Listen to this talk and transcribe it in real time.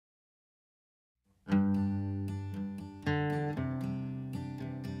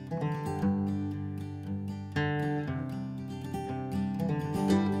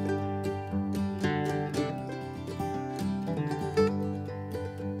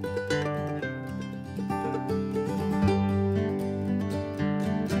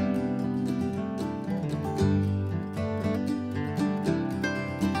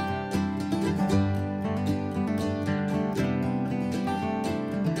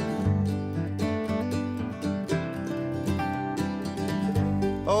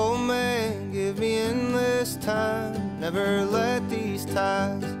time, never let these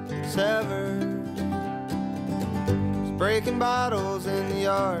ties sever. Just breaking bottles in the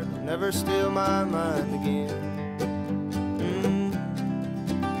yard, never steal my mind again.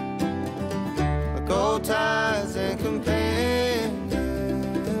 Like old ties and companions,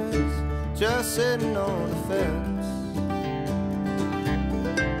 just sitting on the fence.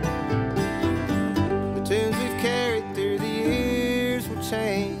 The tunes we've carried through the years will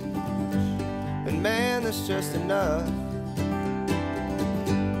change, and man, that's just enough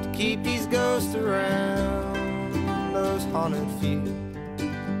to keep these ghosts around those haunted feet.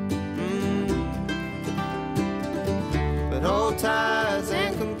 But old ties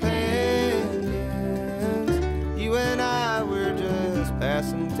and companions, you and I were just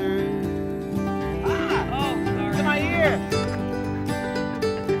passing through. Oh, sorry. In my ear!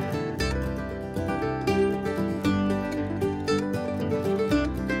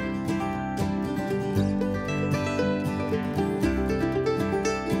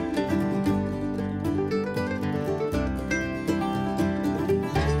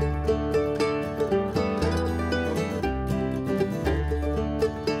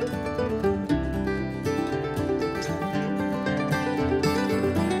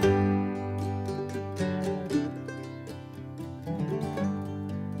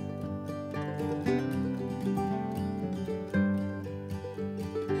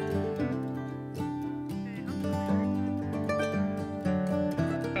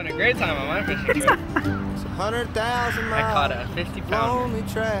 Had a great time on my fishing trip. It's 100,000 miles. I caught a 50-pounder. Lonely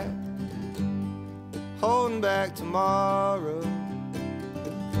track, holding back tomorrow.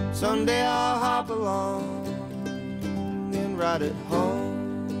 Someday I'll hop along and ride it home.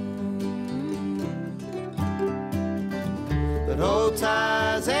 But old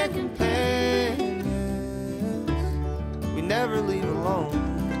ties and companions, we never leave alone.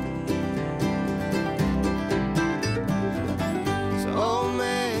 So old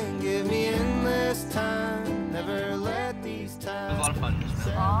man, give me endless time, never let these It was a times. lot of fun.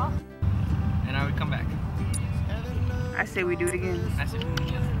 Aw. And I would come back. I say we do it again. I said,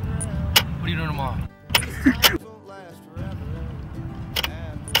 what are you doing tomorrow?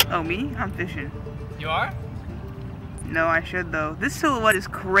 Oh, me? I'm fishing. You are? No, I should though. This silhouette is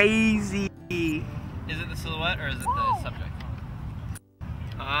crazy. Is it the silhouette or is it the subject?